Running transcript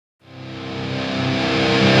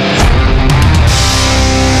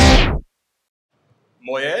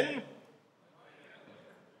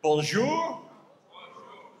Bonjour.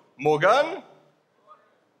 Morgan.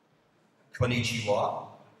 Konnichiwa.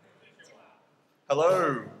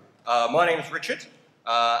 Hello. My name is Richard,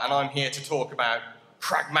 and I'm here to talk about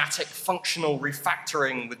pragmatic functional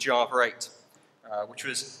refactoring with Java 8, which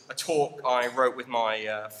was a talk I wrote with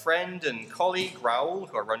my friend and colleague, Raoul,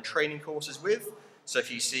 who I run training courses with. So if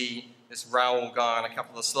you see this Raoul guy on a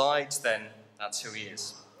couple of slides, then that's who he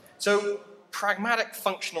is. So pragmatic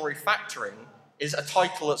functional refactoring is a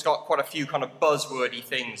title that's got quite a few kind of buzzwordy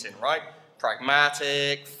things in, right?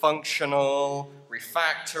 Pragmatic, functional,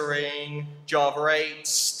 refactoring, Java 8,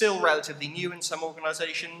 still relatively new in some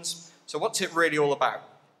organizations. So what's it really all about?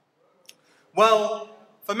 Well,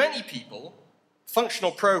 for many people, functional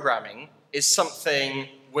programming is something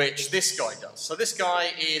which this guy does. So this guy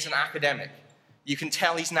is an academic. You can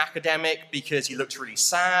tell he's an academic because he looks really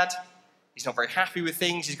sad. He's not very happy with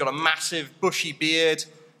things. He's got a massive bushy beard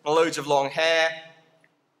and loads of long hair.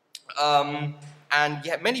 And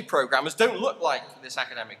yet many programmers don't look like this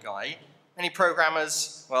academic guy. Many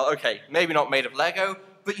programmers, well, okay, maybe not made of Lego,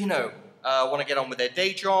 but you know, want to get on with their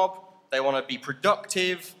day job. They want to be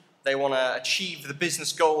productive. They want to achieve the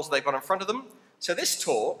business goals they've got in front of them. So this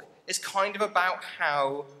talk is kind of about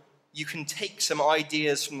how you can take some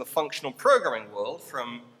ideas from the functional programming world,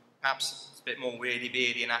 from perhaps a bit more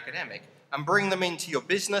weirdy-beardy and academic, and bring them into your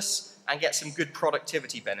business and get some good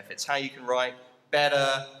productivity benefits, how you can write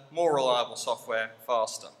better, more reliable software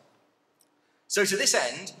faster. So to this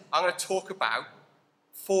end, I'm going to talk about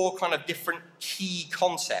 4 kind of different key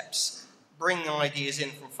concepts, bringing ideas in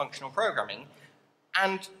from functional programming,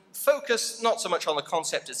 and focus not so much on the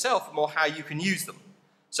concept itself, but more how you can use them.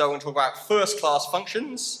 So I'm going to talk about first-class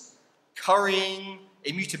functions, currying,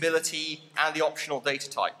 immutability, and the optional data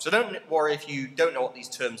type. So don't worry if you don't know what these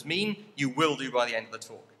terms mean. You will do by the end of the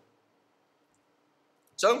talk.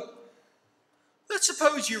 So let's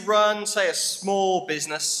suppose you run, say, a small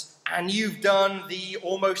business, and you've done the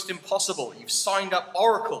almost impossible. You've signed up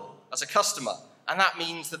Oracle as a customer, and that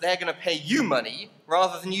means that they're going to pay you money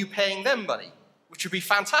rather than you paying them money, which would be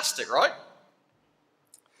fantastic, right?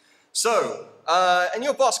 So, and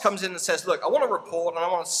your boss comes in and says, look, I want a report and I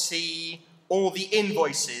want to see all the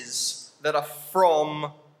invoices that are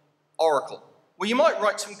from Oracle. Well, you might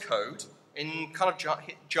write some code in kind of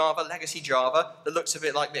Java, legacy Java, that looks a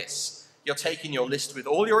bit like this. You're taking your list with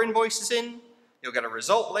all your invoices in, you'll get a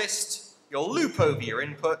result list, you'll loop over your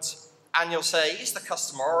input, and you'll say, is the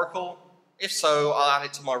customer Oracle? If so, I'll add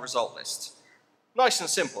it to my result list. Nice and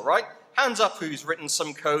simple, right? Hands up who's written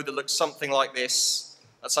some code that looks something like this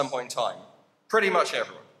at some point in time. Pretty much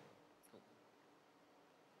everyone.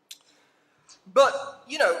 But,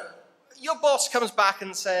 you know, your boss comes back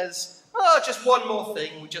and says, oh, just one more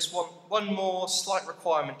thing, we just want one more slight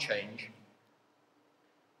requirement change.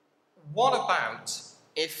 What about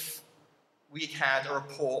if we had a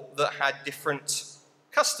report that had different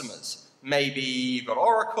customers? Maybe you've got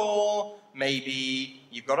Oracle, maybe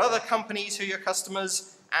you've got other companies who are your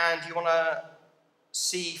customers, and you want to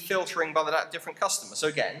see filtering by that different customer. So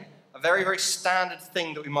again, a very, very standard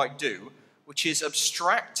thing that we might do, which is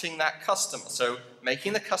abstracting that customer. So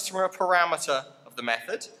making the customer a parameter of the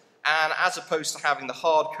method, and as opposed to having the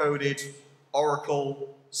hard-coded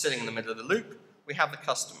Oracle sitting in the middle of the loop, we have the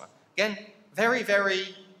customer. Again, very,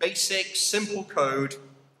 very basic, simple code,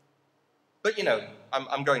 but you know,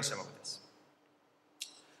 I'm going somewhere with this.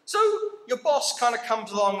 So your boss kind of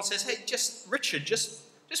comes along and says, hey, Richard, just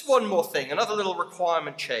one more thing, another little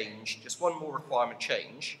requirement change, just one more requirement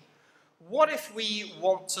change. What if we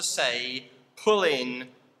want to, say, pull in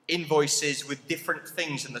invoices with different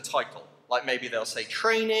things in the title? Like maybe they'll say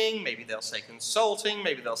training, maybe they'll say consulting,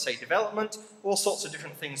 maybe they'll say development, all sorts of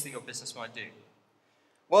different things that your business might do.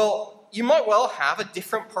 Well, you might well have a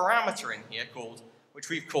different parameter in here which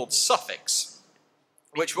we've called suffix,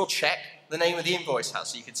 which will check the name of the invoice has.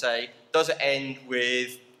 So you could say, does it end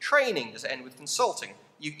with training? Does it end with consulting?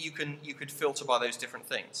 You could filter by those different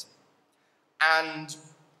things. And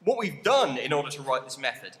what we've done in order to write this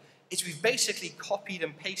method is we've basically copied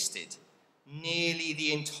and pasted nearly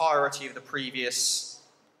the entirety of the previous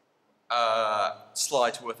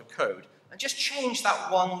slide's worth of code and just changed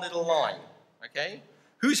that one little line, okay?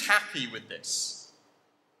 Who's happy with this?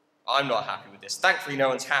 I'm not happy with this. Thankfully, no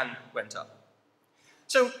one's hand went up.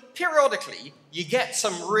 So periodically, you get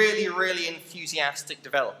some really, really enthusiastic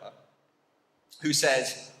developer who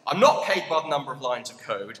says, I'm not paid by the number of lines of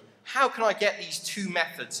code. How can I get these 2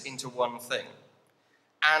 methods into one thing?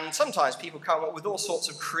 And sometimes people come up with all sorts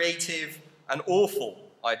of creative and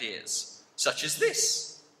awful ideas, such as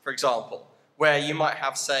this, for example, where you might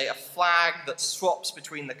have, say, a flag that swaps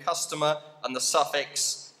between the customer and the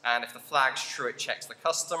suffix And if the flag's true, it checks the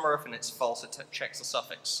customer. If it's false, it checks the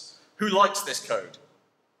suffix. Who likes this code?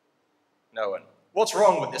 No one. What's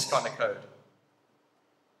wrong with this kind of code?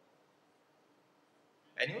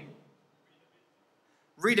 Anyone?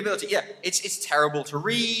 Readability, yeah, it's terrible to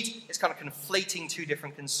read. It's kind of conflating two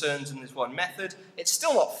different concerns in this one method. It's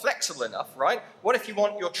still not flexible enough, right? What if you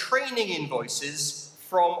want your training invoices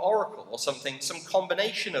from Oracle or something, some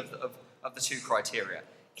combination of the two criteria?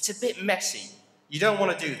 It's a bit messy. You don't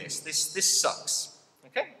want to do this. This sucks,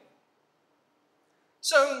 okay?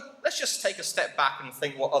 So let's just take a step back and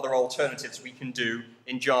think what other alternatives we can do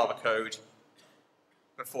in Java code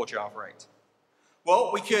before Java 8.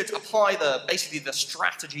 Well, we could apply basically the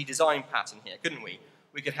strategy design pattern here, couldn't we?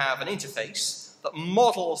 We could have an interface that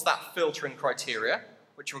models that filtering criteria,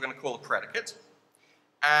 which we're going to call a predicate,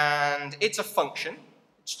 and it's a function.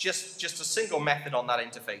 It's just a single method on that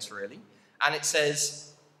interface, really, and it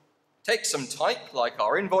says, take some type, like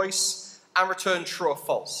our invoice, and return true or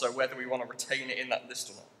false, so whether we want to retain it in that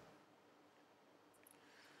list or not.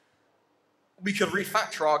 We could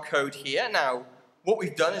refactor our code here. Now, what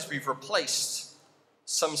we've done is we've replaced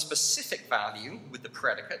some specific value with the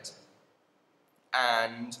predicate,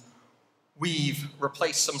 and we've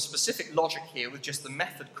replaced some specific logic here with just the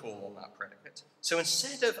method call on that predicate. So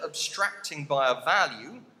instead of abstracting by a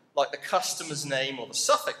value, like the customer's name or the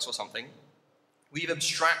suffix or something, we've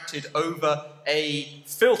abstracted over a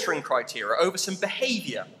filtering criteria, over some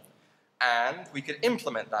behavior, and we could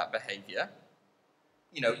implement that behavior.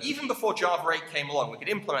 You know, even before Java 8 came along, we could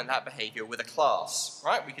implement that behavior with a class,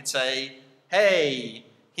 right? We could say, hey,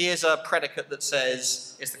 here's a predicate that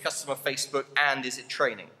says, is the customer Facebook and is it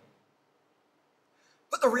training?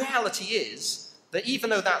 But the reality is that even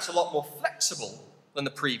though that's a lot more flexible than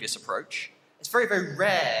the previous approach, it's very, very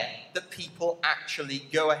rare that people actually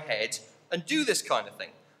go ahead and do this kind of thing.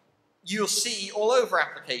 You'll see all over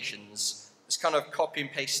applications this kind of copy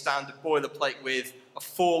and paste standard boilerplate with a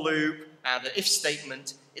for loop and an if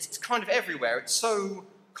statement. It's kind of everywhere. It's so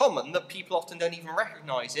common that people often don't even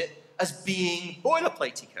recognize it as being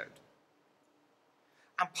boilerplatey code.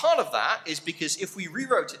 And part of that is because if we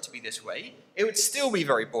rewrote it to be this way, it would still be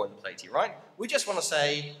very boilerplatey, right? We just want to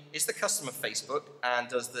say, is the customer Facebook and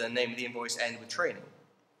does the name of the invoice end with training?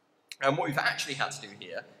 And what we've actually had to do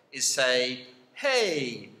here is say,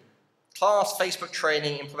 hey, class Facebook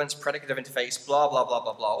training implements predicative interface, blah, blah, blah,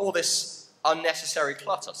 blah, blah, all this unnecessary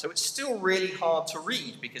clutter. So it's still really hard to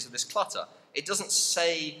read because of this clutter. It doesn't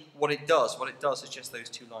say what it does. What it does is just those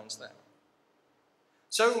two lines there.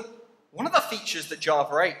 So one of the features that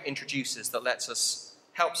Java 8 introduces that lets us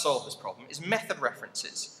help solve this problem is method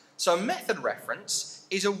references. So a method reference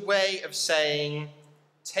is a way of saying,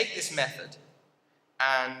 take this method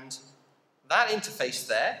and that interface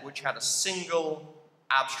there, which had a single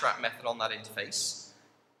abstract method on that interface,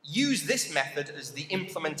 use this method as the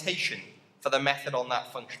implementation for the method on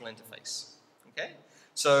that functional interface. Okay?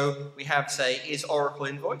 So we have, say, is Oracle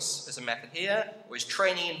invoice as a method here, or is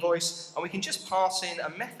training invoice, and we can just pass in a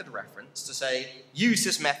method reference to say, use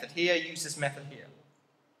this method here, use this method here.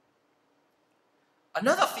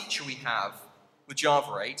 Another feature we have with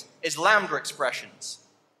Java 8 is Lambda expressions.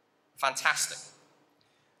 Fantastic.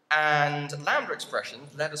 And Lambda expressions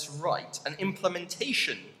let us write an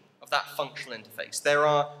implementation of that functional interface.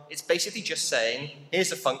 It's basically just saying,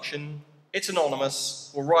 here's a function, it's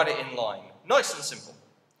anonymous, we'll write it in line. Nice and simple.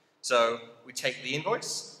 So we take the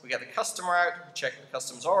invoice, we get the customer out, we check the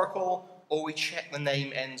customer's Oracle, or we check the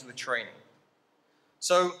name ends with training.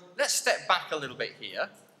 So let's step back a little bit here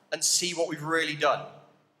and see what we've really done.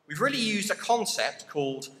 We've really used a concept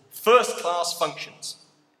called first-class functions.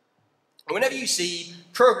 And whenever you see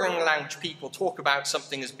programming language people talk about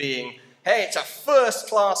something as being, hey, it's a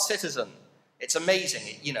first-class citizen, it's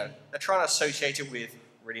amazing. They're trying to associate it with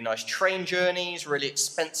really nice train journeys, really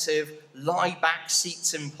expensive lie-back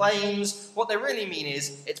seats in planes. What they really mean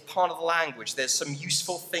is it's part of the language. There's some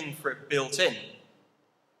useful thing for it built in.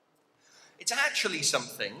 It's actually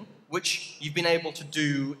something which you've been able to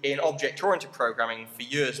do in object-oriented programming for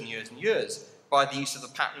years and years and years by the use of the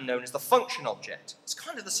pattern known as the function object. It's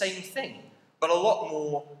kind of the same thing, but a lot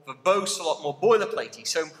more verbose, a lot more boilerplatey.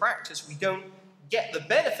 So in practice, we don't get the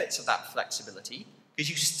benefits of that flexibility because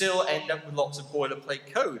you still end up with lots of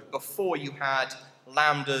boilerplate code before you had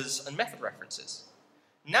lambdas and method references.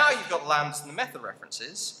 Now you've got lambdas and the method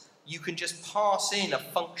references, you can just pass in a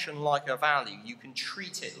function like a value. You can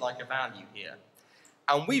treat it like a value here.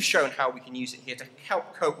 And we've shown how we can use it here to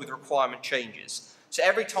help cope with requirement changes. So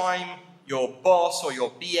every time your boss or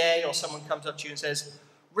your BA or someone comes up to you and says,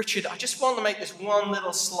 Richard, I just want to make this one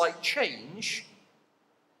little slight change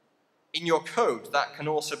in your code that can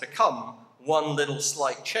also become one little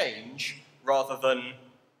slight change rather than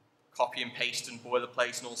copy and paste and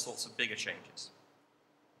boilerplate and all sorts of bigger changes.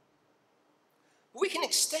 But we can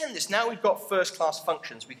extend this. Now we've got first-class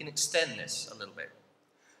functions, we can extend this a little bit.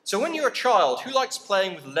 So when you're a child, who likes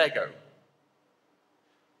playing with Lego?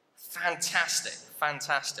 Fantastic,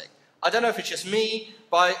 fantastic. I don't know if it's just me,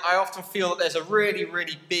 but I often feel that there's a really,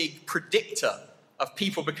 really big predictor of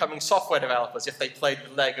people becoming software developers if they played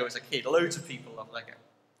with Lego as a kid. Loads of people love Lego.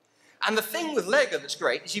 And the thing with Lego that's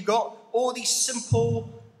great is you've got all these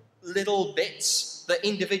simple little bits that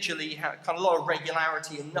individually have kind of a lot of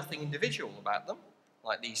regularity and nothing individual about them,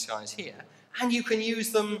 like these guys here. And you can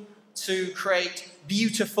use them to create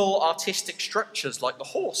beautiful artistic structures like the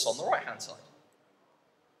horse on the right-hand side.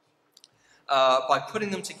 By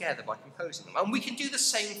putting them together, by composing them. And we can do the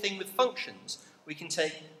same thing with functions. We can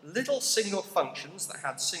take little single functions that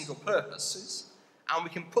have single purposes, and we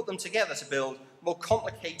can put them together to build more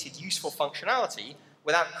complicated, useful functionality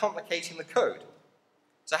without complicating the code.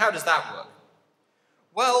 So how does that work?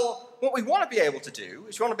 Well, what we want to be able to do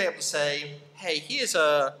is we want to be able to say, hey, here's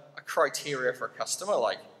a criteria for a customer,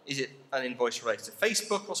 like, is it an invoice related to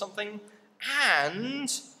Facebook or something?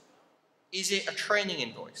 And is it a training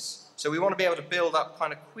invoice? So we want to be able to build up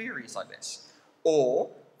kind of queries like this. Or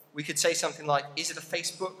we could say something like, is it a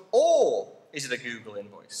Facebook or is it a Google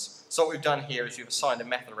invoice? So what we've done here is we've assigned a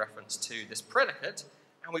method reference to this predicate,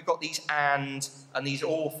 and we've got these and these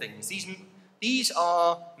or things. These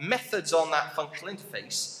are methods on that functional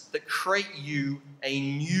interface that create you a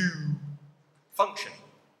new function.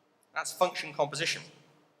 That's function composition.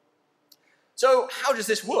 So how does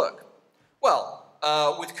this work? Well,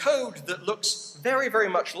 with code that looks very, very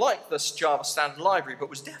much like this Java standard library, but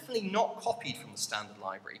was definitely not copied from the standard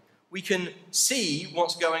library, we can see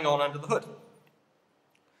what's going on under the hood.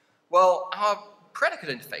 Well, our predicate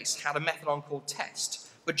interface had a method on called test,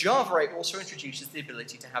 but Java 8 also introduces the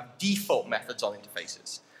ability to have default methods on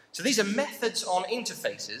interfaces. So these are methods on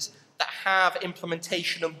interfaces that have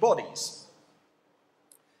implementation and bodies.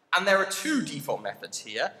 And there are two default methods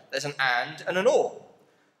here. There's an and an or.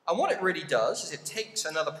 And what it really does is it takes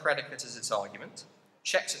another predicate as its argument,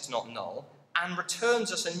 checks it's not null, and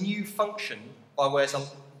returns us a new function by way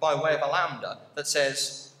of a lambda that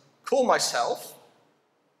says, call myself,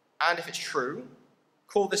 and if it's true,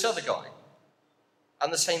 call this other guy.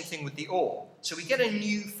 And the same thing with the or. So we get a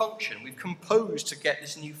new function. We've composed to get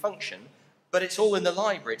this new function, but it's all in the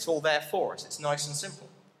library. It's all there for us. It's nice and simple.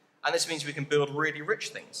 And this means we can build really rich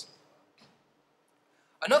things.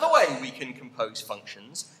 Another way we can compose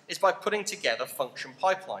functions is by putting together function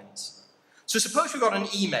pipelines. So suppose we've got an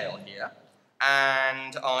email here,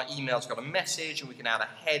 and our email's got a message, and we can add a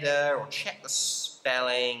header, or check the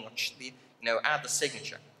spelling, or add the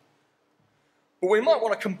signature. But we might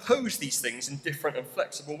want to compose these things in different and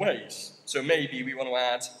flexible ways. So maybe we want to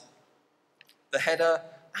add the header,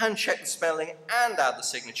 and check the spelling, and add the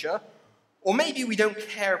signature. Or maybe we don't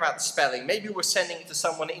care about the spelling. Maybe we're sending it to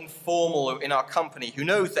someone informal in our company who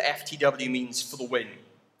knows that FTW means for the win.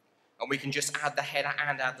 And we can just add the header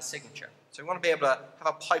and add the signature. So we want to be able to have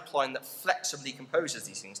a pipeline that flexibly composes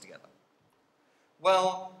these things together.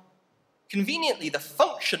 Well, conveniently, the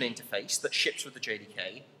function interface that ships with the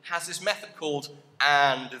JDK has this method called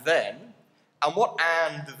and then. And what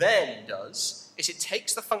and then does is it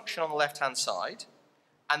takes the function on the left-hand side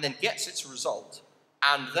and then gets its result,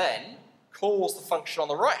 and then calls the function on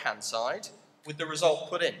the right-hand side with the result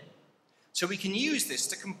put in. So we can use this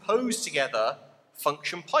to compose together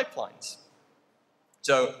function pipelines.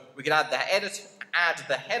 So we can add the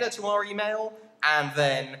header to our email, and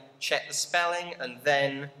then check the spelling, and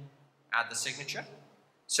then add the signature.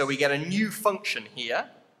 So we get a new function here.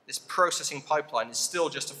 This processing pipeline is still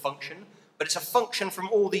just a function, but it's a function from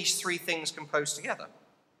all these three things composed together.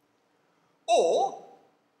 Or,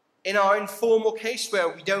 in our informal case where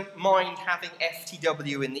we don't mind having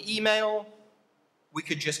FTW in the email, we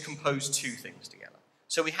could just compose two things together.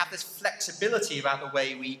 So we have this flexibility about the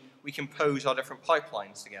way we compose our different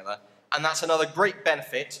pipelines together, and that's another great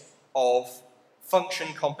benefit of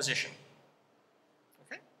function composition.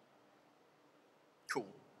 Okay? Cool.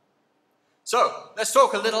 So, let's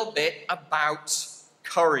talk a little bit about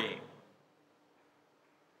currying.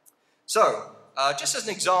 So, just as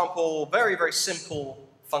an example, very, very simple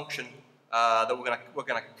function that we're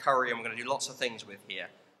going to curry and we're going to do lots of things with here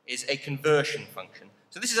is a conversion function.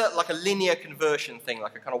 So this is like a linear conversion thing,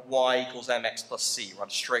 like a kind of y equals mx plus c, right,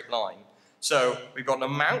 a straight line. So we've got an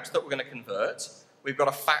amount that we're going to convert, we've got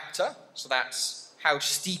a factor, so that's how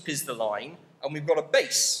steep is the line, and we've got a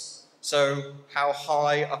base, so how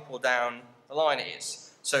high up or down the line it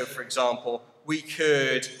is. So for example, we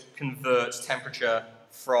could convert temperature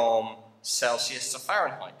from Celsius to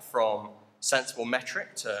Fahrenheit, from sensible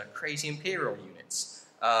metric to crazy imperial units,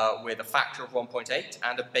 with a factor of 1.8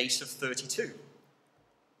 and a base of 32.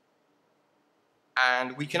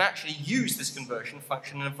 And we can actually use this conversion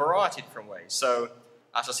function in a variety of different ways. So,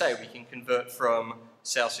 as I say, we can convert from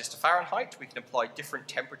Celsius to Fahrenheit. We can apply different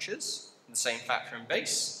temperatures in the same factor and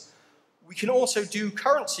base. We can also do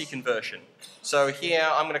currency conversion. So here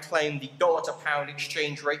I'm going to claim the dollar to pound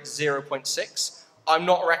exchange rate 0.6. I'm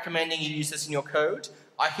not recommending you use this in your code.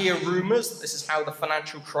 I hear rumors that this is how the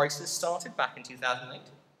financial crisis started back in 2008.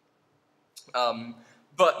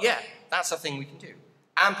 But yeah, that's a thing we can do.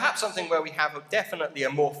 And perhaps something where we have definitely a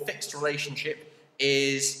more fixed relationship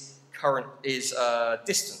is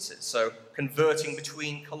distances. So converting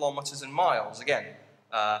between kilometers and miles, again,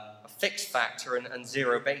 a fixed factor and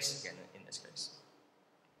zero base again in this case.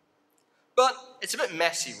 But it's a bit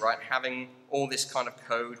messy, right, having all this kind of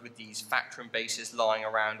code with these factor and bases lying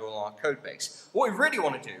around all our code base. What we really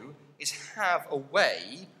want to do is have a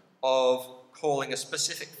way of calling a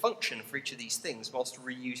specific function for each of these things whilst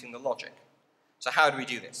reusing the logic. So how do we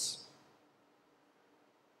do this?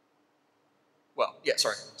 Well, yeah,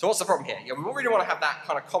 sorry. So what's the problem here? Yeah, we really want to have that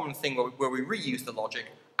kind of common thing where we reuse the logic,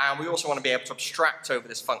 and we also want to be able to abstract over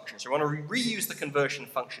this function. So we want to reuse the conversion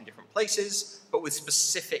function in different places, but with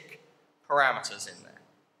specific parameters in there.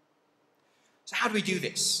 So how do we do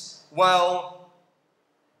this? Well,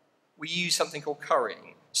 we use something called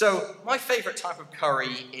currying. So my favorite type of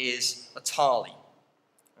curry is a tali.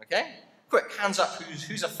 Okay? Quick, hands up,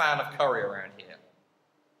 who's a fan of curry around here?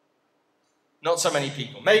 Not so many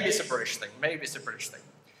people. Maybe it's a British thing. Maybe it's a British thing.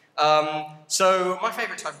 So my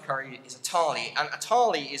favorite type of curry is a tali, and a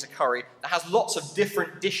tali is a curry that has lots of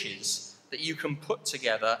different dishes that you can put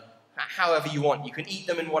together however you want. You can eat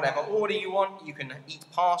them in whatever order you want. You can eat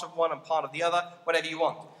part of one and part of the other, whatever you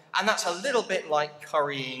want. And that's a little bit like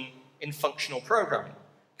currying in functional programming.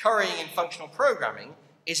 Currying in functional programming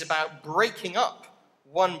is about breaking up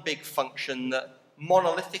one big function that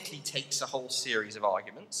monolithically takes a whole series of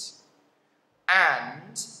arguments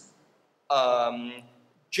and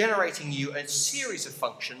generating you a series of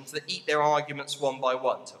functions that eat their arguments one by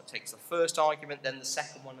one. So it takes the first argument, then the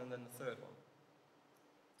second one, and then the third one.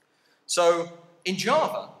 So in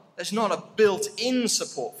Java, there's not a built-in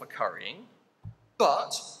support for currying,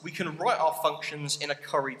 but we can write our functions in a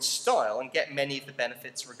curried style and get many of the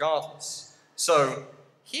benefits regardless. So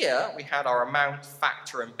here we had our amount,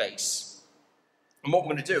 factor, and base. And what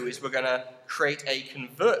we're going to do is we're going to create a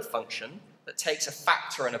convert function that takes a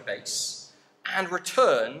factor and a base and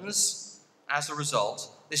returns, as a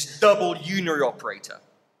result, this double unary operator.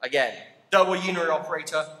 Again, double unary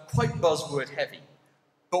operator, quite buzzword heavy.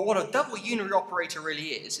 But what a double unary operator really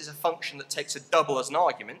is a function that takes a double as an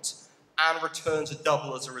argument and returns a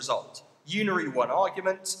double as a result. Unary one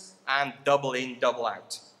argument and double in, double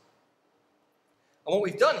out. And what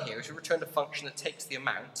we've done here is we've returned a function that takes the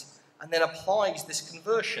amount and then applies this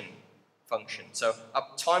conversion function. So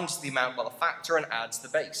up times the amount by the factor and adds the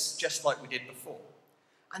base, just like we did before.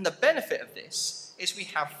 And the benefit of this is we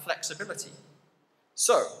have flexibility.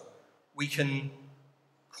 So we can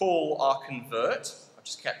call our convert. I've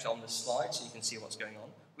just kept it on this slide so you can see what's going on.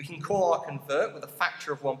 We can call our convert with a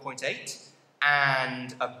factor of 1.8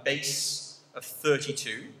 and a base of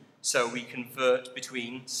 32. So we convert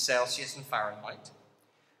between Celsius and Fahrenheit.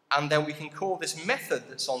 And then we can call this method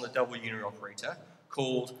that's on the double unary operator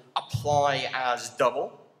called apply as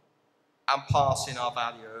double and pass in our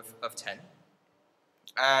value of 10.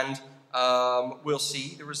 And we'll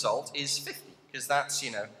see the result is 50, because that's,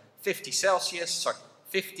 50 Celsius,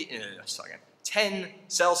 sorry, 10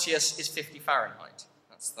 Celsius is 50 Fahrenheit.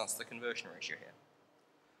 That's the conversion ratio here.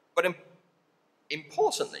 But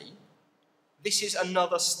importantly, this is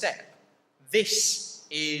another step. This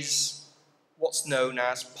is what's known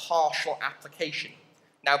as partial application.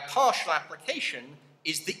 Now, partial application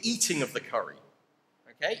is the eating of the curry,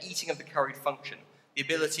 okay? Eating of the curried function. The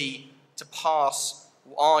ability to pass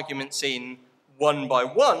arguments in one by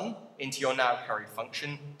one into your now curried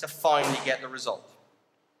function to finally get the result.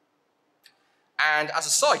 And as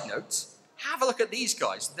a side note, have a look at these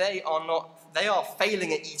guys. They are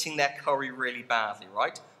failing at eating their curry really badly,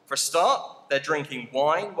 right? For a start, they're drinking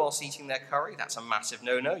wine whilst eating their curry. That's a massive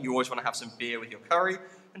no-no. You always want to have some beer with your curry.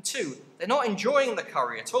 And two, they're not enjoying the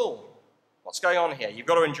curry at all. What's going on here? You've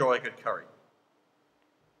got to enjoy a good curry.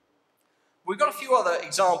 We've got a few other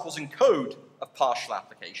examples in code of partial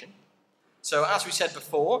application. So as we said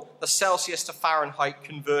before, the Celsius to Fahrenheit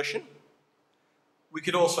conversion. We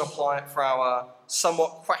could also apply it for our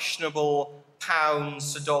somewhat questionable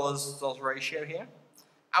pounds to dollars ratio here.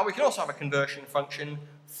 And we can also have a conversion function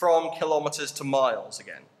from kilometers to miles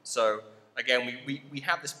again. So again, we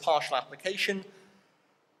have this partial application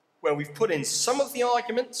where we've put in some of the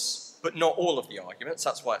arguments, but not all of the arguments.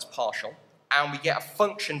 That's why it's partial. And we get a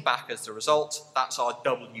function back as the result. That's our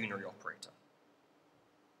double unary operator.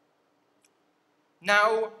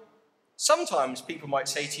 Now, sometimes people might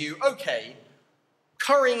say to you, okay,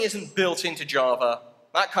 currying isn't built into Java.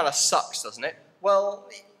 That kind of sucks, doesn't it? Well,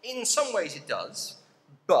 in some ways it does,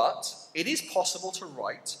 but it is possible to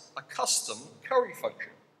write a custom curry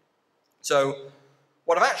function. So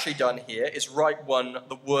what I've actually done here is write one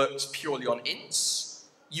that works purely on ints.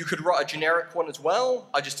 You could write a generic one as well.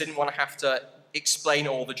 I just didn't want to have to explain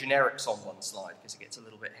all the generics on one slide because it gets a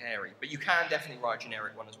little bit hairy. But you can definitely write a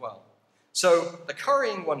generic one as well. So the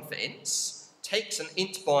currying one for ints takes an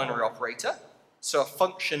int binary operator, so a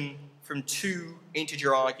function from 2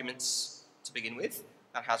 integer arguments to begin with,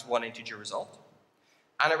 that has 1 integer result.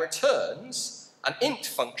 And it returns an int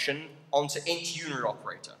function onto int unary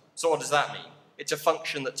operator. So what does that mean? It's a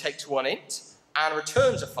function that takes 1 int and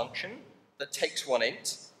returns a function that takes 1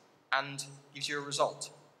 int and gives you a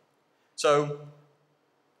result. So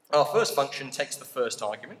our first function takes the first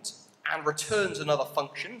argument and returns another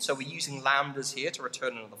function. So we're using lambdas here to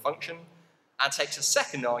return another function, and takes a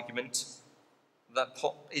second argument that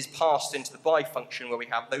is passed into the by function where we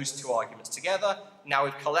have those 2 arguments together. Now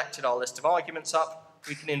we've collected our list of arguments up,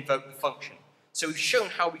 we can invoke the function. So we've shown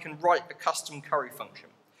how we can write a custom curry function.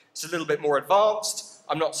 It's a little bit more advanced.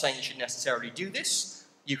 I'm not saying you should necessarily do this.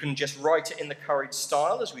 You can just write it in the curried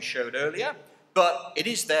style, as we showed earlier, but it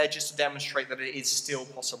is there just to demonstrate that it is still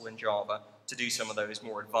possible in Java to do some of those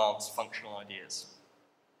more advanced functional ideas.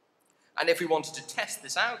 And if we wanted to test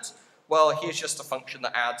this out, well, here's just a function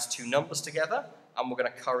that adds 2 numbers together, and we're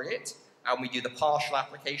going to curry it, and we do the partial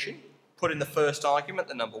application, put in the first argument,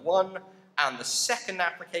 the number 1, and the second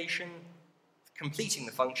application, completing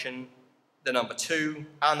the function, the number 2,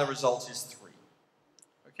 and the result is 3.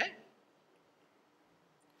 Okay?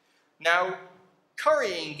 Now,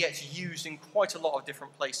 currying gets used in quite a lot of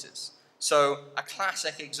different places. So a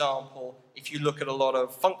classic example, if you look at a lot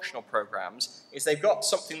of functional programs, is they've got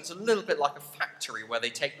something that's a little bit like a factory where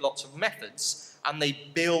they take lots of methods and they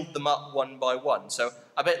build them up one by one. So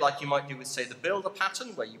a bit like you might do with, say, the builder pattern,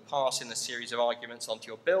 where you pass in a series of arguments onto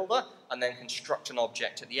your builder and then construct an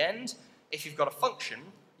object at the end. If you've got a function,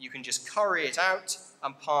 you can just curry it out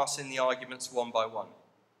and pass in the arguments one by one.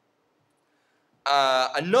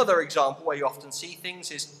 Another example where you often see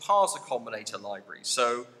things is parser combinator libraries.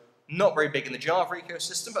 So not very big in the Java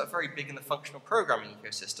ecosystem, but very big in the functional programming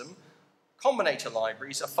ecosystem. Combinator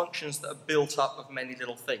libraries are functions that are built up of many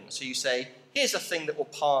little things. So you say, here's a thing that will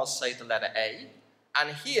parse, say, the letter A,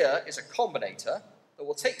 and here is a combinator that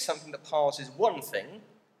will take something that parses one thing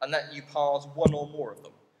and let you parse one or more of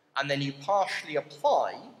them. And then you partially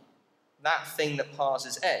apply that thing that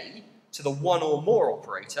parses A to the one or more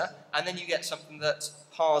operator, and then you get something that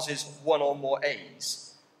parses one or more A's.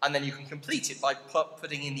 And then you can complete it by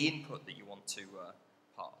putting in the input that you want to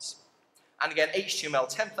parse. And again,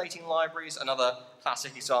 HTML templating libraries, another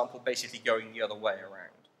classic example, basically going the other way around.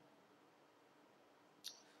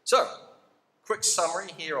 So, quick summary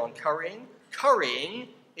here on currying. Currying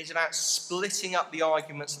is about splitting up the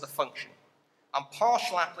arguments of the function. And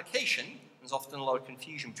partial application, there's often a lot of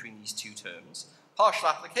confusion between these 2 terms. Partial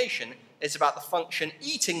application is about the function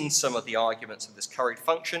eating some of the arguments of this curried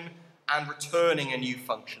function and returning a new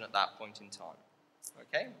function at that point in time.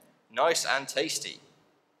 Okay? Nice and tasty.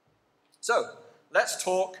 So, let's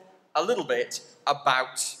talk a little bit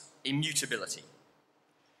about immutability.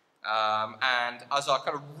 And as our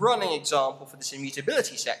kind of running example for this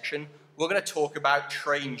immutability section, we're going to talk about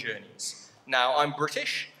train journeys. Now, I'm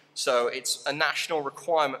British, so it's a national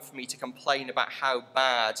requirement for me to complain about how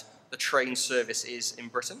bad the train service is in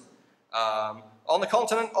Britain. On the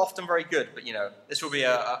continent, often very good, but you know, this will be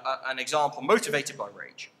an example motivated by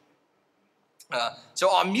rage.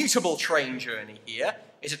 So our mutable train journey here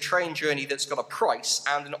is a train journey that's got a price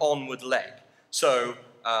and an onward leg. So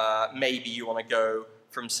maybe you want to go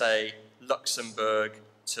from, say, Luxembourg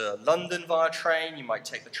to London via train. You might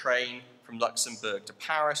take the train from Luxembourg to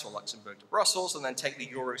Paris or Luxembourg to Brussels and then take the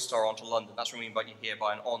Eurostar onto London. That's what I mean by here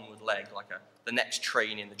by an onward leg, like the next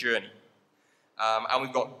train in the journey. And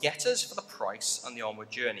we've got getters for the price and the onward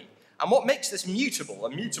journey. And what makes this mutable, a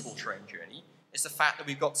mutable train journey, is the fact that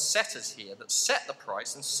we've got setters here that set the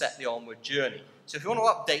price and set the onward journey. So if we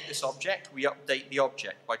want to update this object, we update the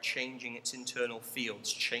object by changing its internal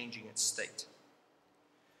fields, changing its state.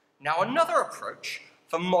 Now another approach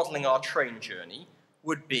for modeling our train journey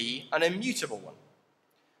would be an immutable one.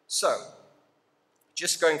 So,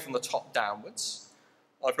 just going from the top downwards,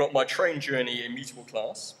 I've got my train journey immutable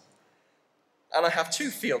class. And I have two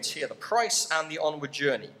fields here, the price and the onward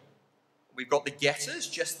journey. We've got the getters,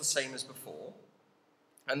 just the same as before.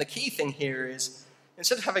 And the key thing here is,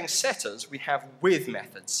 instead of having setters, we have with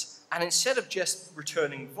methods. And instead of just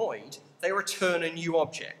returning void, they return a new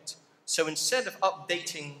object. So instead of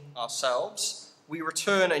updating ourselves, we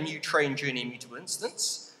return a new train journey immutable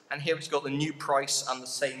instance. And here it's got the new price and the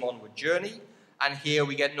same onward journey. And here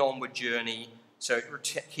we get an onward journey, so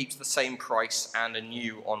it keeps the same price and a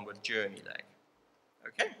new onward journey leg.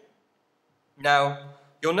 Okay? Now,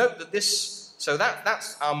 you'll note that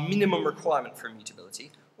that's our minimum requirement for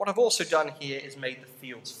immutability. What I've also done here is made the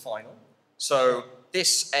fields final. So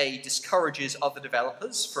this discourages other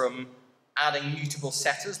developers from adding mutable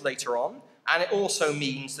setters later on, and it also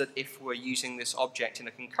means that if we're using this object in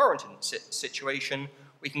a concurrent situation,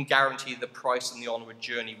 we can guarantee the price and the onward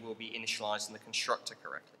journey will be initialized in the constructor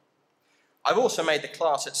correctly. I've also made the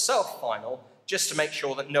class itself final, just to make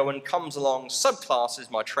sure that no one comes along, subclasses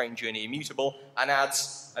my train journey immutable, and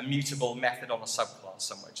adds a mutable method on a subclass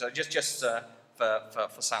somewhere. So just for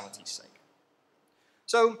sanity's sake.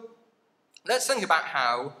 So let's think about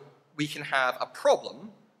how we can have a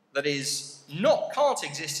problem that can't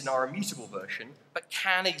exist in our immutable version, but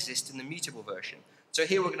can exist in the mutable version. So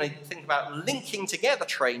here we're going to think about linking together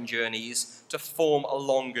train journeys to form a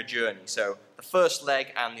longer journey. So the first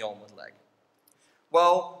leg and the onward leg.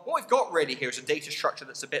 Well, what we've got really here is a data structure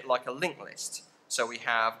that's a bit like a linked list. So we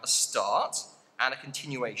have a start and a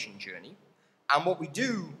continuation journey. And what we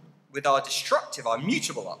do with our destructive, our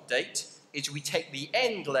mutable update, is we take the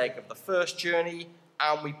end leg of the first journey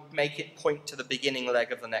and we make it point to the beginning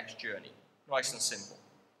leg of the next journey. Nice and simple.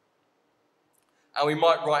 And we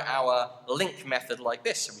might write our link method like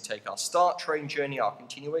this. So we take our start train journey, our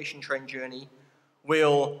continuation train journey.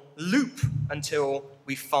 We'll loop until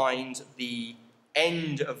we find the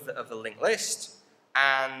end of the linked list.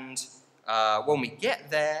 And when we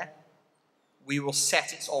get there, we will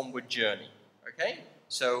set its onward journey. Okay?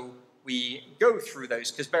 So we go through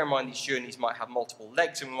those, because bear in mind these journeys might have multiple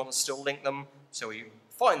legs and we want to still link them. So we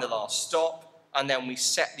find the last stop, and then we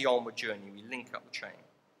set the onward journey. We link up the chain.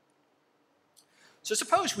 So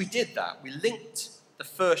suppose we did that. We linked the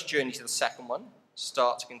first journey to the second one,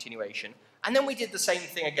 start to continuation, and then we did the same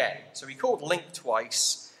thing again. So we called link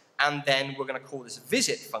twice, and then we're going to call this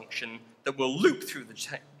visit function that will loop through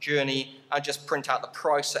the journey and just print out the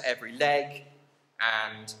price at every leg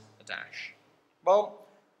and a dash. Well,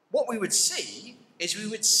 what we would see is we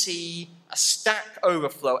would see a stack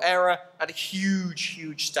overflow error and a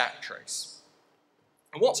huge stack trace.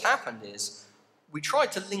 And what's happened is we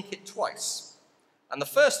tried to link it twice. And the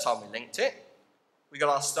first time we linked it, we got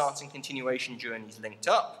our start and continuation journeys linked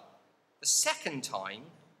up. The second time,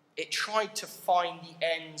 it tried to find the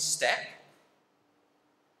end step,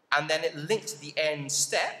 and then it linked the end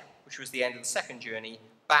step, which was the end of the second journey,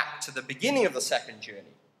 back to the beginning of the second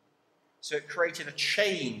journey. So it created a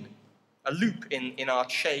chain, a loop in our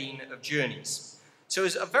chain of journeys. So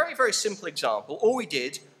it's a very simple example. All we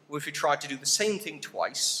did was we tried to do the same thing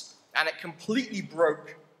twice, and it completely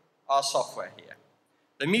broke our software here.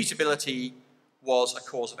 The mutability was a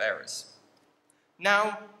cause of errors.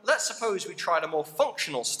 Now, let's suppose we tried a more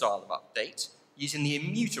functional style of update using the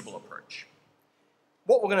immutable approach.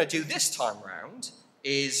 What we're going to do this time round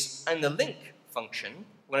is, in the link function,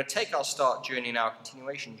 we're going to take our start journey and our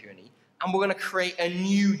continuation journey, and we're going to create a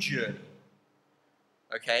new journey.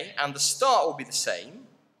 Okay, and the start will be the same,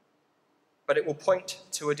 but it will point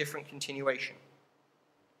to a different continuation.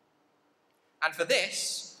 And for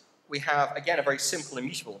this, we have, again, a very simple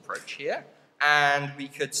immutable approach here. And we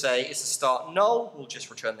could say, is the start null? We'll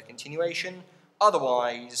just return the continuation.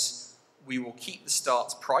 Otherwise, we will keep the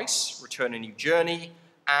start's price, return a new journey,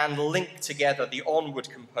 and link together the onward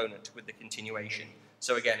component with the continuation.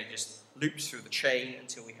 So again, it just loops through the chain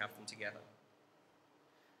until we have them together.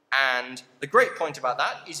 And the great point about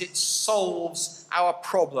that is it solves our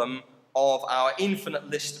problem of our infinite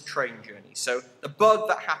list of train journeys. So the bug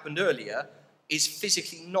that happened earlier is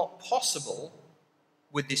physically not possible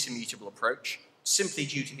with this immutable approach, simply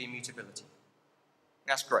due to the immutability.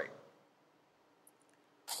 That's great.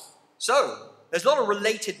 So, there's a lot of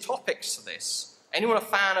related topics to this. Anyone a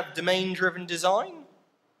fan of domain-driven design?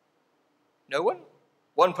 No one?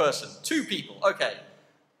 One person. Two people. Okay.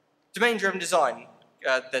 Domain-driven design.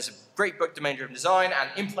 There's a great book, Domain-Driven Design, and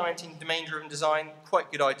implementing domain-driven design,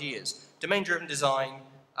 quite good ideas. Domain-driven design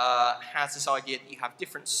has this idea that you have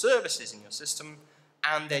different services in your system,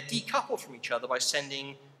 and they're decoupled from each other by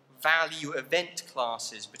sending value event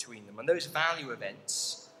classes between them. And those value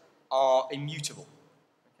events are immutable.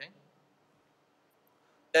 Okay?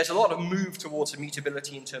 There's a lot of move towards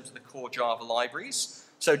immutability in terms of the core Java libraries.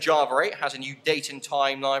 So Java 8 has a new date and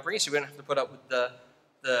time library, so we don't have to put up with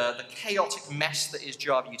the chaotic mess that is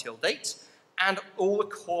Java util date, and all the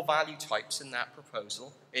core value types in that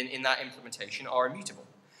proposal, in that implementation, are immutable.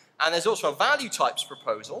 And there's also a value types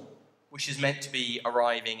proposal, which is meant to be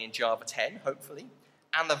arriving in Java 10, hopefully,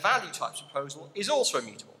 and the value types proposal is also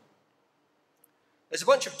immutable. There's a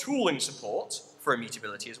bunch of tooling support for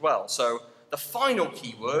immutability as well. So the final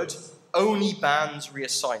keyword only bans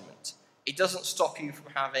reassignment. It doesn't stop you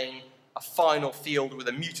from having a final field with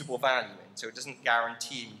a mutable value in, so it doesn't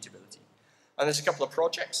guarantee immutability. And there's a couple of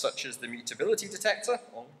projects, such as the mutability detector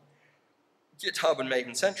on GitHub and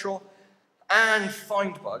Maven Central, and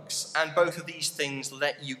findbugs, and both of these things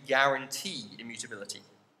let you guarantee immutability.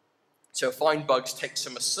 So findbugs takes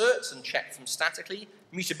some asserts and checks them statically.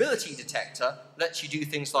 Mutability detector lets you do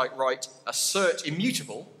things like write assert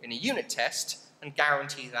immutable in a unit test and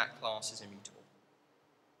guarantee that class is immutable.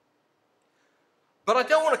 But I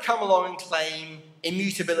don't want to come along and claim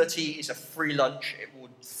immutability is a free lunch. It will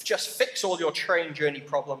just fix all your train journey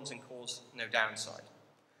problems and cause no downside.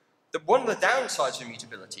 One of the downsides of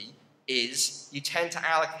immutability is you tend to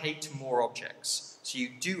allocate to more objects. So you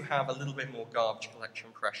do have a little bit more garbage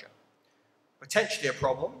collection pressure. Potentially a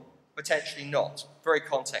problem, potentially not. Very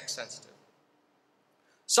context sensitive.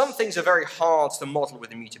 Some things are very hard to model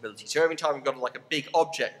with immutability. So every time you've got like a big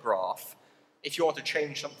object graph, if you want to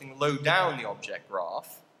change something low down the object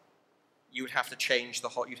graph, you would have to change the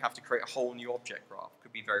whole, you'd have to create a whole new object graph. It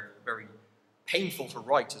could be very, very painful to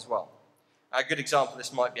write as well. A good example of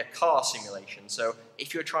this might be a car simulation. So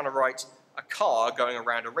if you're trying to write a car going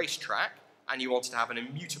around a racetrack and you wanted to have an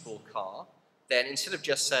immutable car, then instead of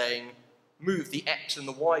just saying move the X and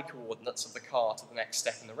the Y coordinates of the car to the next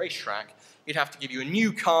step in the racetrack, you'd have to give you a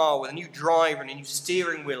new car with a new driver and a new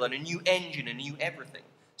steering wheel and a new engine and a new everything.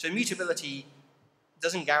 So immutability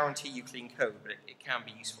doesn't guarantee you clean code, but it can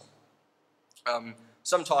be useful.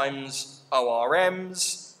 Sometimes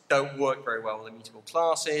ORMs don't work very well with immutable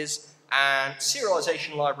classes, and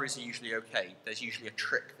serialization libraries are usually okay. There's usually a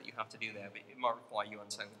trick that you have to do there, but it might require you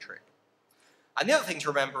understand the trick. And the other thing to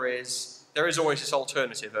remember is there is always this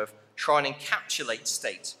alternative of try and encapsulate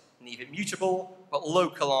state. Leave it mutable, but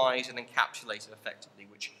localize and encapsulate it effectively,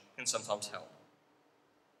 which can sometimes help.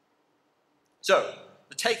 So,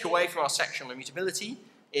 the takeaway from our section on immutability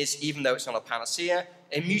is, even though it's not a panacea,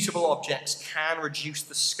 immutable objects can reduce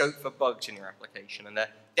the scope for bugs in your application, and they're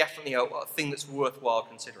definitely a thing that's worthwhile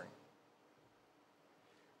considering.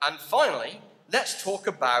 And finally, let's talk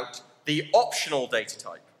about the optional data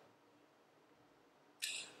type.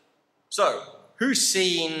 So, who's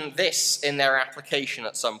seen this in their application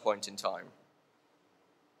at some point in time?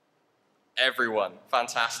 Everyone.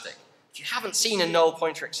 Fantastic. If you haven't seen a null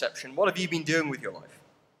pointer exception, what have you been doing with your life?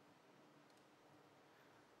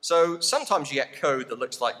 So sometimes you get code that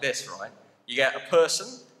looks like this, right? You get a person,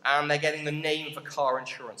 and they're getting the name of a car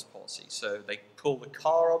insurance policy. So they pull the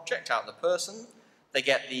car object out of the person, they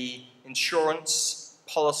get the insurance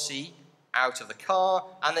policy out of the car,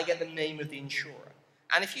 and they get the name of the insurer.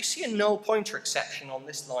 And if you see a null pointer exception on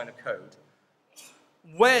this line of code,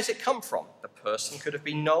 where does it come from? The person could have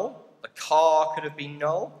been null, the car could have been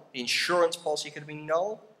null, the insurance policy could have been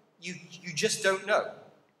null. You just don't know.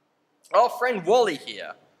 Our friend Wally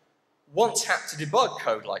here once had to debug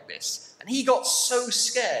code like this, and he got so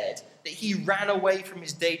scared that he ran away from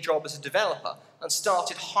his day job as a developer and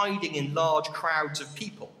started hiding in large crowds of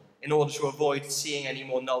people in order to avoid seeing any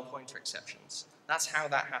more null pointer exceptions. That's how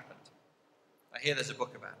that happened. I hear there's a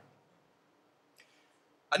book about it.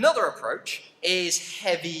 Another approach is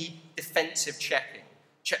heavy defensive checking.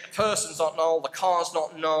 Check the person's not null, the car's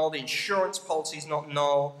not null, the insurance policy's not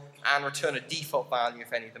null, and return a default value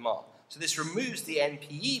if any of them are. So this removes the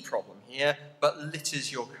NPE problem here, but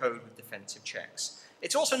litters your code with defensive checks.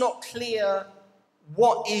 It's also not clear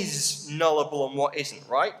what is nullable and what isn't,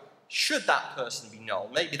 right? Should that person be null?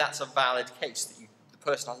 Maybe that's a valid case that the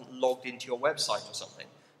person hasn't logged into your website or something.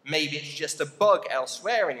 Maybe it's just a bug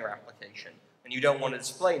elsewhere in your application, and you don't want to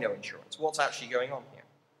display no insurance. What's actually going on here?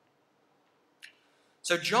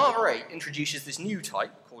 So Java 8 introduces this new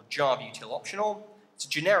type called Java util optional. It's a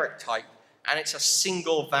generic type, and it's a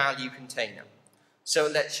single value container. So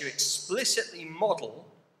it lets you explicitly model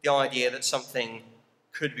the idea that something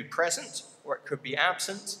could be present or it could be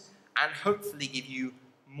absent, and hopefully give you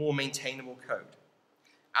more maintainable code.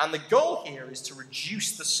 And the goal here is to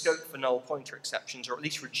reduce the scope for null pointer exceptions, or at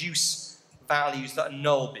least reduce values that are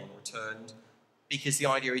null being returned, because the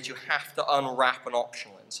idea is you have to unwrap an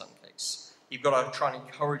optional in some case. You've got to try and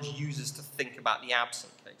encourage users to think about the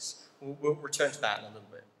absent case. We'll return to that in a little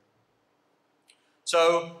bit.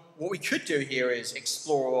 So what we could do here is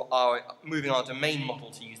explore moving our domain model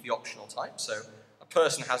to use the optional type. So a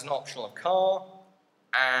person has an optional of car,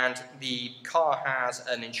 and the car has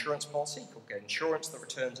an insurance policy called Get Insurance that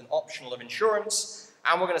returns an optional of insurance,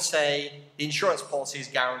 and we're going to say the insurance policy is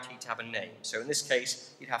guaranteed to have a name. So in this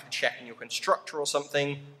case, you'd have to check in your constructor or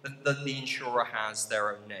something that the insurer has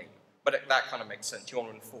their own name. But that kind of makes sense. You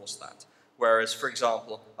want to enforce that. Whereas, for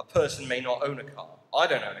example, a person may not own a car. I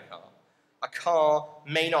don't own a car. A car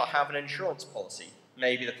may not have an insurance policy.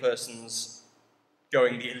 Maybe the person's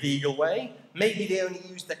going the illegal way. Maybe they only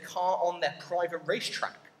use their car on their private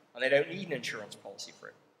racetrack and they don't need an insurance policy for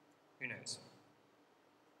it. Who knows?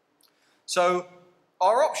 So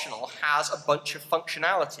our optional has a bunch of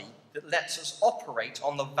functionality that lets us operate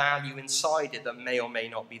on the value inside it that may or may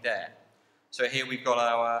not be there. So here we've got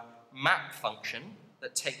our map function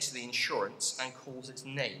that takes the insurance and calls its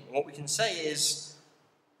name. And what we can say is,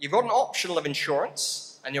 you've got an optional of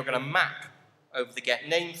insurance, and you're going to map over the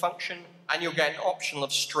getName function, and you'll get an optional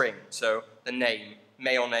of string, so the name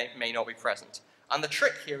may or may not be present. And the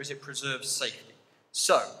trick here is it preserves safety.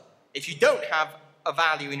 So, if you don't have a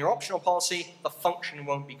value in your optional policy, the function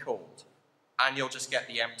won't be called, and you'll just get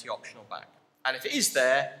the empty optional back. And if it is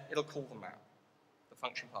there, it'll call the map, the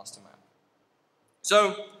function passed to map.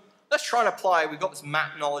 So, let's try and apply, we've got this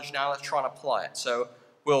map knowledge now, let's try and apply it. So,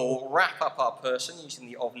 we'll wrap up our person using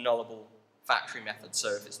the of-nullable factory method. So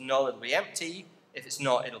if it's null, it'll be empty. If it's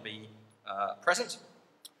not, it'll be present.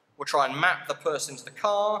 We'll try and map the person into the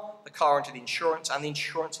car into the insurance, and the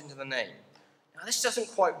insurance into the name. Now this doesn't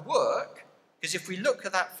quite work, because if we look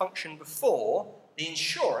at that function before, the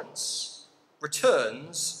insurance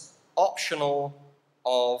returns optional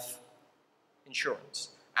of insurance.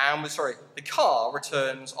 And the car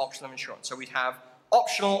returns optional of insurance. So we'd have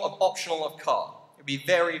optional of car. It would be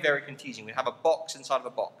very, very confusing. We'd have a box inside of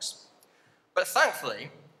a box. But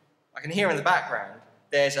thankfully, I can hear in the background,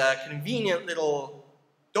 there's a convenient little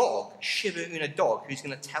dog, Shiba Inu dog, who's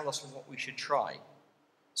going to tell us what we should try.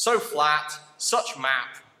 So flat, such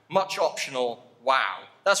map, much optional, wow.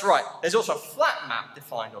 That's right, there's also a flat map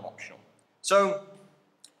defined on optional. So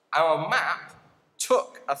our map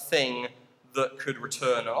took a thing that could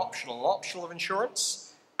return an optional of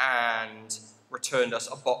insurance, and returned us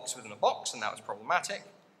a box within a box, and that was problematic.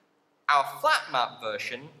 Our flat map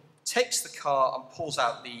version takes the car and pulls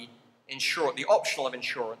out the optional of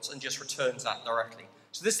insurance and just returns that directly.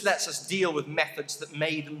 So this lets us deal with methods that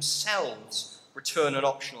may themselves return an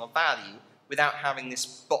optional value without having this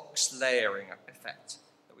box layering effect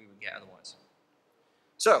that we would get otherwise.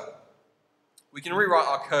 So we can rewrite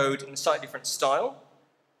our code in a slightly different style.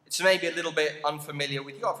 It's maybe a little bit unfamiliar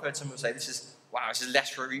with you. I've heard some people say this is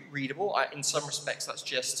less readable. In some respects, that's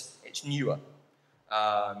just, it's newer.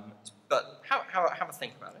 But have a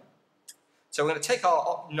think about it. So we're going to take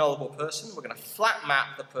our nullable person, we're going to flat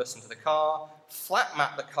map the person to the car, flat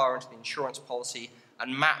map the car into the insurance policy,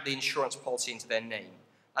 and map the insurance policy into their name.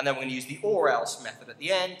 And then we're going to use the or else method at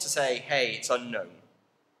the end to say, hey, it's unknown.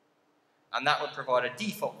 And that would provide a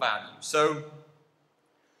default value. So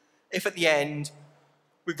if at the end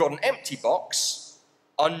we've got an empty box,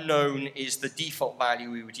 unknown is the default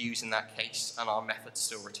value we would use in that case, and our method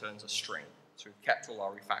still returns a string. So we've kept all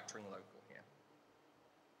our refactoring local here.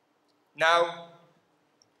 Now,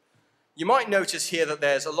 you might notice here that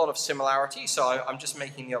there's a lot of similarity, so I'm just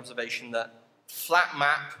making the observation that flat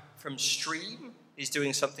map from stream is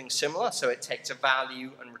doing something similar, so it takes a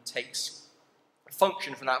value and takes a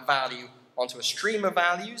function from that value onto a stream of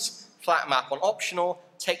values. Flat map on optional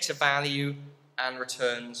takes a value and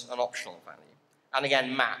returns an optional value. And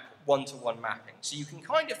again, map, one-to-one mapping. So you can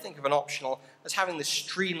kind of think of an optional as having this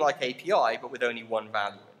stream-like API, but with only one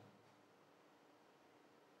value in.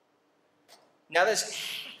 Now there's a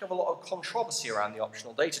heck of a lot of controversy around the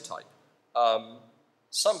optional data type.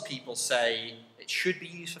 Some people say it should be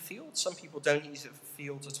used for fields, some people don't use it for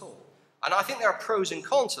fields at all. And I think there are pros and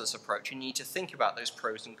cons to this approach, and you need to think about those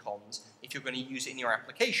pros and cons if you're going to use it in your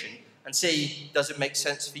application, and see, does it make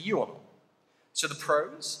sense for you or not? So the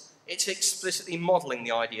pros, it's explicitly modeling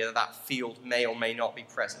the idea that that field may or may not be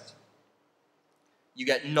present. You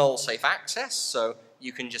get null safe access, so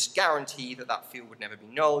you can just guarantee that that field would never be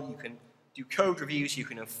null. You can do code reviews, you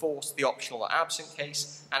can enforce the optional or absent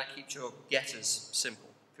case, and it keeps your getters simple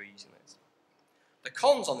if you're using this. The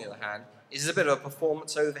cons, on the other hand, is a bit of a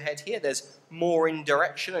performance overhead here. There's more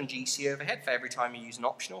indirection and GC overhead for every time you use an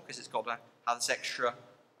optional, because it's got to have this extra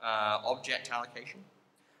object allocation.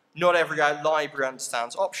 Not every library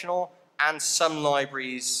understands optional, and some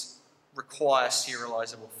libraries require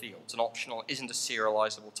serializable fields. An optional isn't a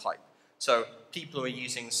serializable type. So people who are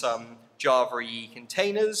using some Java EE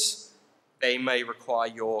containers, They may require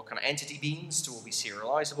your kind of entity beans to all be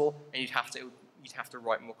serializable, and you'd have to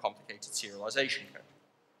write more complicated serialization code.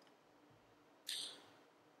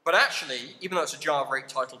 But actually, even though it's a Java 8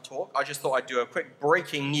 titled talk, I just thought I'd do a quick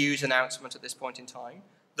breaking news announcement at this point in time,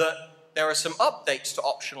 that there are some updates to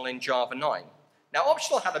optional in Java 9. Now,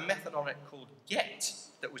 optional had a method on it called get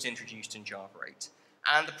that was introduced in Java 8.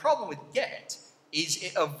 And the problem with get is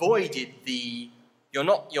it avoided the,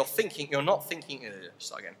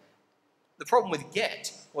 start again. The problem with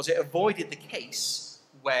get was it avoided the case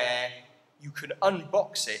where you could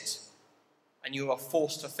unbox it and you are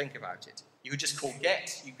forced to think about it. You could just call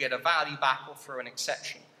get, you get a value back or throw an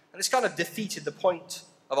exception. And this kind of defeated the point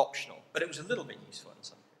of optional, but it was a little bit useful in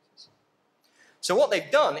some cases. So what they've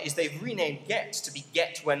done is they've renamed get to be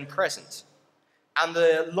get when present. And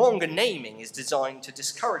the longer naming is designed to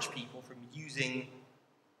discourage people from using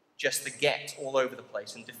just the get all over the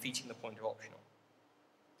place and defeating the point of optional.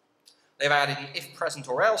 They've added an if present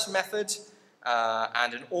or else method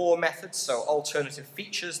and an or method, so alternative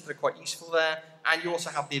features that are quite useful there, and you also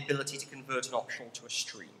have the ability to convert an optional to a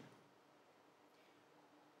stream.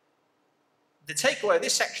 The takeaway of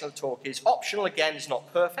this section of the talk is optional, again, is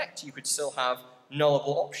not perfect. You could still have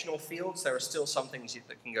nullable optional fields. There are still some things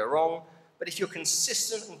that can go wrong. But if you're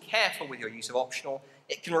consistent and careful with your use of optional,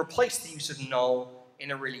 it can replace the use of null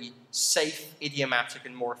in a really safe, idiomatic,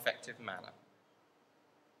 and more effective manner.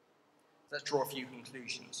 Let's draw a few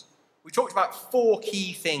conclusions. We talked about 4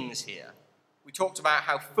 key things here. We talked about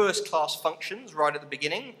how first-class functions, right at the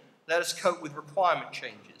beginning, let us cope with requirement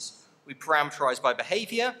changes. We parameterize by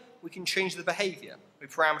behavior, we can change the behavior. We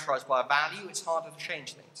parameterize by a value, it's harder to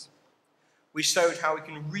change things. We showed how we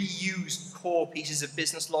can reuse core pieces of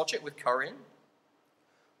business logic with currying.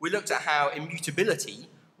 We looked at how immutability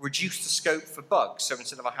reduced the scope for bugs. So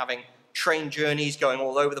instead of having train journeys going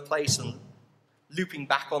all over the place and looping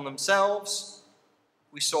back on themselves,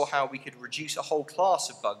 we saw how we could reduce a whole class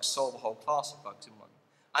of bugs, solve a whole class of bugs in one.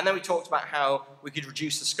 And then we talked about how we could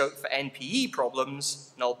reduce the scope for NPE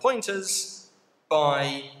problems, null pointers,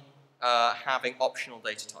 by having optional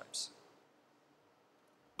data types.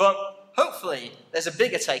 But hopefully, there's a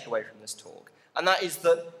bigger takeaway from this talk, and that is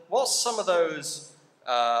that whilst some of those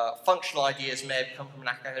functional ideas may have come from an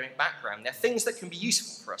academic background, they're things that can be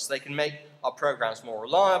useful for us. They can make our programs more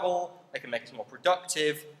reliable, they can make us more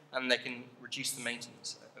productive, and they can reduce the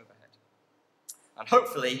maintenance overhead. And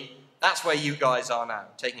hopefully, that's where you guys are now,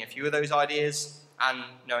 taking a few of those ideas and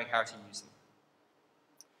knowing how to use them.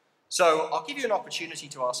 So I'll give you an opportunity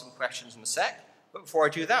to ask some questions in a sec, but before I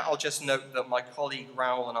do that, I'll just note that my colleague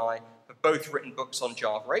Raoul and I have both written books on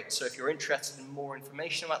Java 8, so if you're interested in more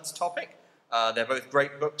information about this topic, they're both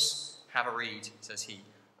great books. Have a read, says he.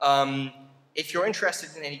 If you're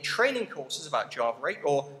interested in any training courses about Java 8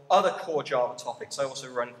 or other core Java topics, I also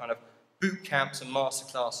run kind of boot camps and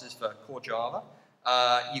masterclasses for core Java.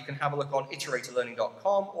 You can have a look on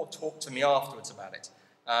iteratorlearning.com or talk to me afterwards about it.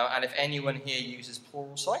 And if anyone here uses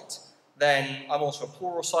Pluralsight, then I'm also a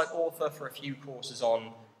Pluralsight author for a few courses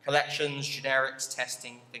on collections, generics,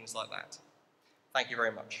 testing, things like that. Thank you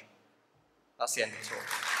very much. That's the end of the talk.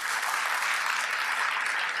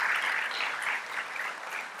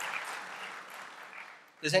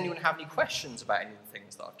 Does anyone have any questions about any of the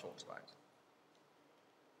things that I've talked about?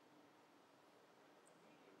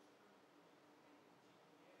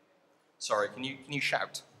 Sorry, can you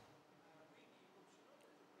shout?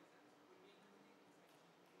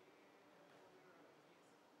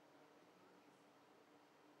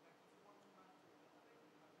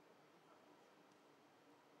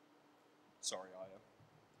 Sorry,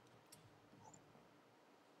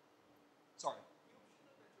 Sorry.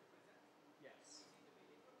 Yes.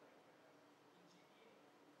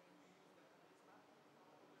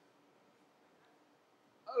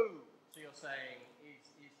 Oh, so you're saying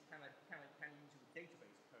can you use it with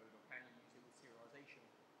database code or can you use it with serialization?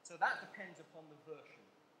 So that depends upon the version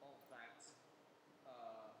of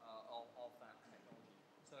that technology.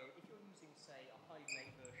 So if you're using, say, a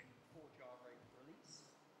Hibernate version before Java 8 release,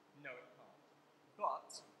 no, it can't. But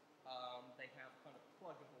they have kind of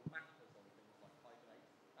pluggable mappers on things like Hibernate,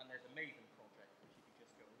 and there's a Maven project which, if you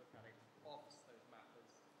just go and look at it, offers those mappers,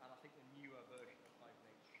 and I think the newer version of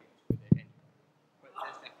Hibernate ships with it anyway. But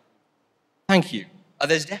there's definitely... Thank you.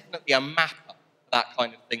 There's definitely a mapper, that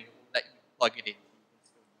kind of thing, that will let you plug it in.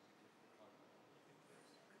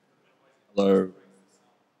 Hello.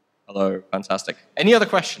 Hello, fantastic. Any other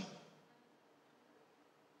question? Is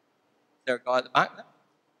there a guy at the back there?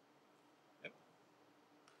 No?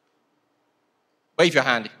 Wave your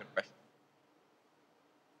hand if you have a question.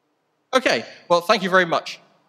 Okay, well, thank you very much.